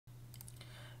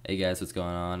Hey guys, what's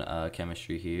going on?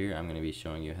 Chemistry here. I'm going to be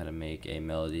showing you how to make a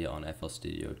melody on FL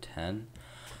Studio 10.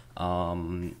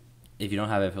 If you don't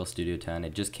have FL Studio 10,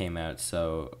 it just came out,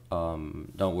 so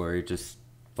don't worry. Just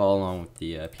follow along with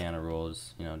the piano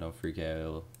rolls. Don't freak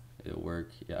out. It'll work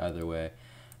either way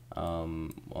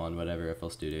on whatever FL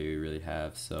Studio you really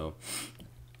have. So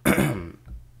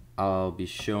I'll be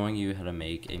showing you how to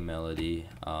make a melody.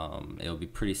 It'll be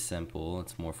pretty simple.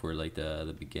 It's more for like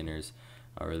the beginners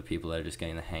or the people that are just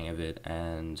getting the hang of it,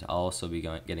 and I'll also be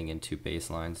getting into bass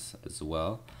lines as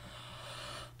well.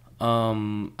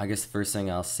 I guess the first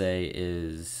thing I'll say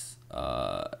is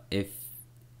if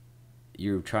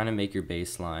you're trying to make your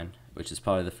bass line, which is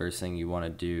probably the first thing you want to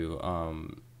do,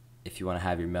 if you want to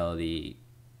have your melody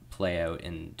play out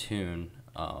in tune,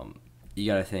 you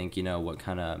gotta think, what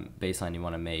kind of bass line you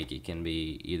want to make. It can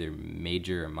be either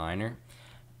major or minor,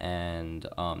 and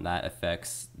that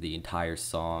affects the entire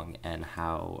song and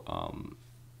how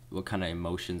what kind of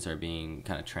emotions are being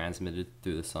kind of transmitted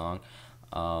through the song.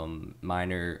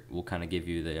 Minor will kind of give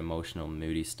you the emotional,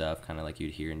 moody stuff, kind of like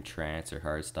you'd hear in trance or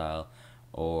hardstyle,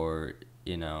 or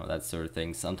that sort of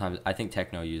thing. Sometimes I think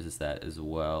techno uses that as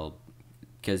well,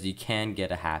 because you can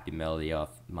get a happy melody off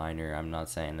minor. I'm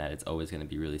not saying that it's always going to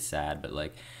be really sad, but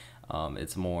like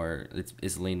it's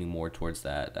leaning more towards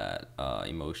that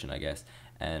emotion, I guess.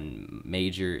 And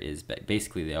major is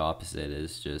basically the opposite,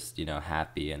 is just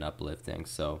happy and uplifting.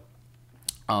 So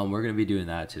we're gonna be doing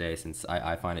that today, since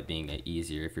I find it being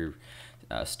easier if you're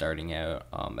starting out.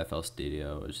 FL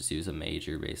Studio, just use a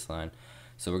major bass line.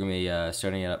 So we're gonna be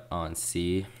starting it up on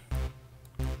C.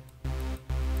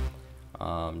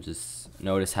 Just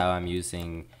notice how I'm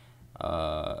using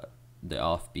the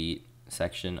offbeat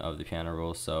section of the piano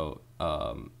roll. So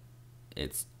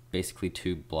it's basically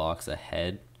 2 blocks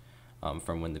ahead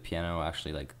from when the piano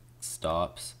actually like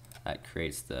stops. That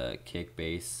creates the kick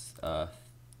bass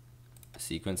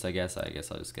sequence, I guess.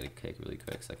 I'll just get a kick really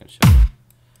quick so I can show you.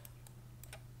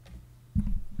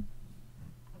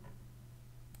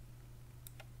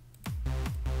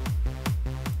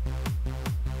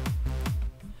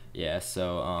 Yeah,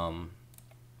 so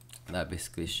that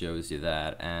basically shows you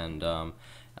that, and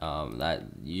that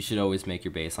you should always make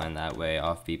your bass line that way.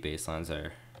 Offbeat bass lines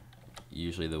are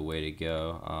usually the way to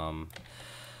go.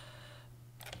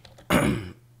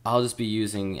 I'll just be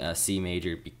using C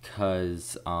major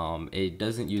because it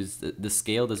doesn't use the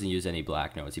scale doesn't use any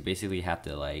black notes. You basically have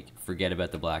to like forget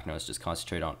about the black notes, just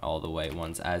concentrate on all the white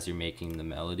ones as you're making the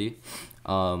melody.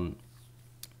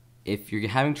 If you're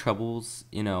having troubles,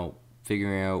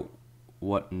 figuring out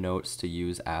what notes to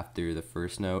use after the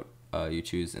first note you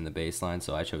choose in the bass line,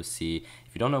 so I chose C.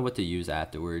 If you don't know what to use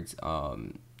afterwards,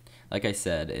 like I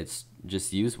said, it's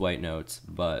just use white notes,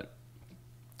 but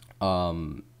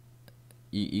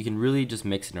you can really just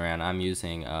mix it around. I'm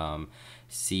using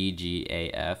C, G,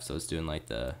 A, F, so it's doing like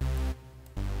the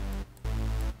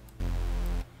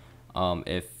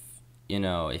if you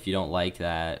don't like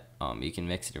that, you can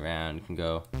mix it around. You can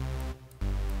go,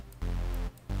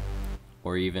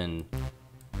 or even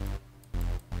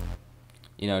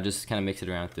just kind of mix it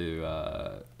around through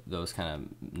those kind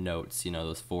of notes,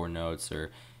 those 4 notes,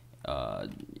 or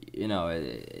you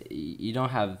don't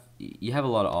have you have a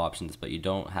lot of options, but you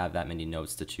don't have that many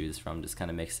notes to choose from. Just kind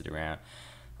of mix it around.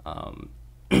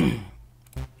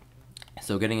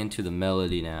 So getting into the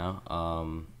melody now,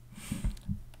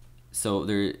 so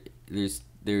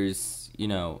there's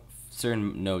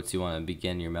certain notes you want to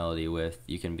begin your melody with.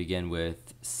 You can begin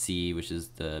with C, which is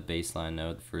the bass line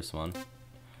note, the first one,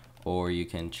 or you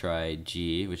can try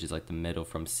G, which is like the middle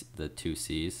from the 2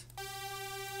 C's,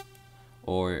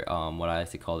 or what I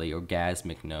like to call the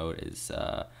orgasmic note is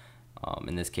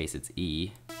in this case it's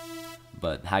E.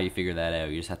 But how you figure that out,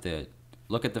 you just have to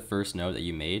look at the first note that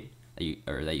you made,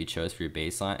 that you chose for your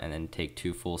bass line, and then take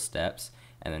 2 full steps,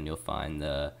 and then you'll find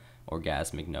the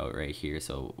orgasmic note right here.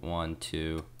 So 1,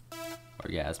 2,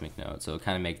 orgasmic note. So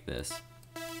kind of make this.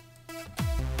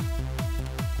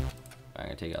 I'm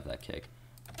gonna take off that kick.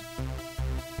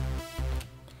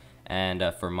 And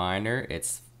for minor,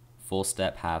 it's full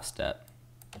step, half step.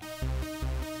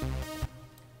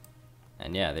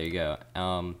 And yeah, there you go.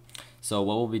 So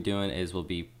what we'll be doing is we'll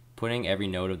be putting every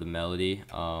note of the melody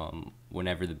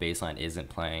whenever the bass line isn't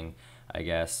playing, I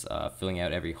guess, filling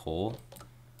out every hole.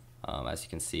 As you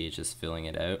can see, it's just filling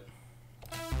it out.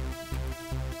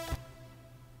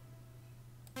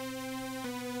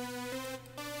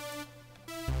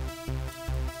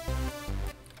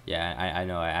 Yeah, I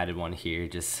know I added one here,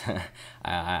 just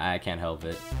I can't help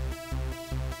it.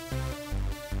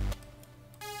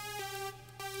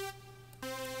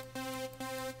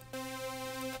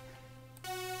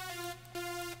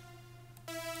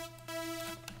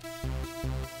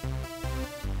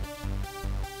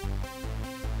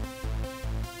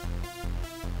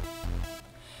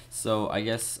 So I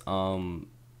guess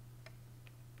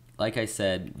like I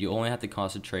said, you only have to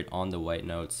concentrate on the white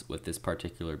notes with this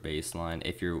particular bass line.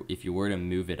 If you were to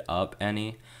move it up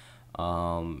any,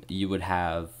 you would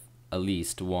have at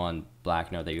least one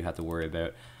black note that you have to worry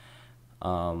about.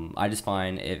 I just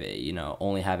find if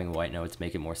only having white notes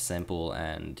make it more simple,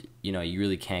 and you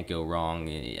really can't go wrong.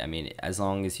 I mean, as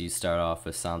long as you start off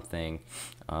with something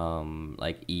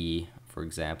like E, for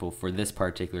example, for this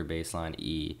particular bass line,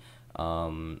 E.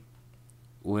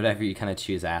 Whatever you kind of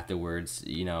choose afterwards,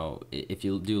 if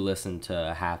you do listen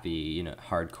to happy,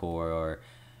 hardcore or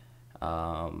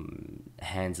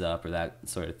hands up or that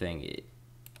sort of thing,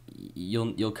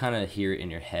 you'll kind of hear it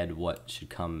in your head what should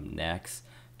come next.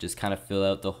 Just kind of fill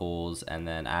out the holes, and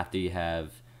then after you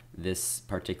have this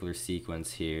particular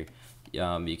sequence here,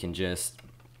 you can just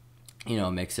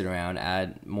mix it around,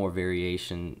 add more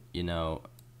variation,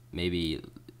 maybe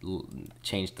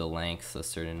change the lengths of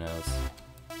certain notes.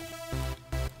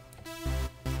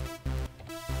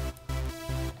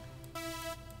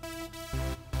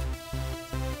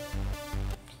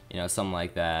 Something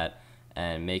like that,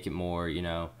 and make it more,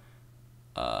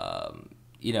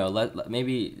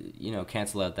 maybe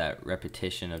cancel out that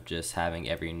repetition of just having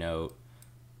every note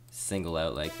single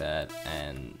out like that.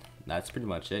 And that's pretty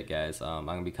much it, guys. I'm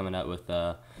gonna be coming out with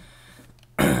a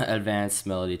advanced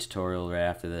melody tutorial right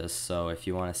after this, so if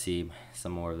you want to see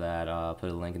some more of that, I'll put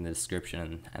a link in the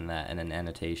description and that and an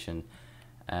annotation.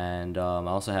 And I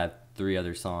also have 3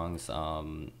 other songs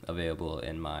available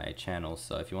in my channel,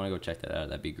 so if you want to go check that out,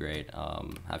 that'd be great. I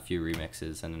have a few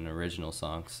remixes and an original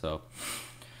song. So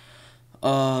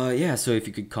yeah, so if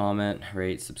you could comment,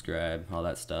 rate, subscribe, all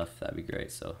that stuff, that'd be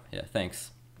great. So yeah,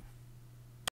 thanks.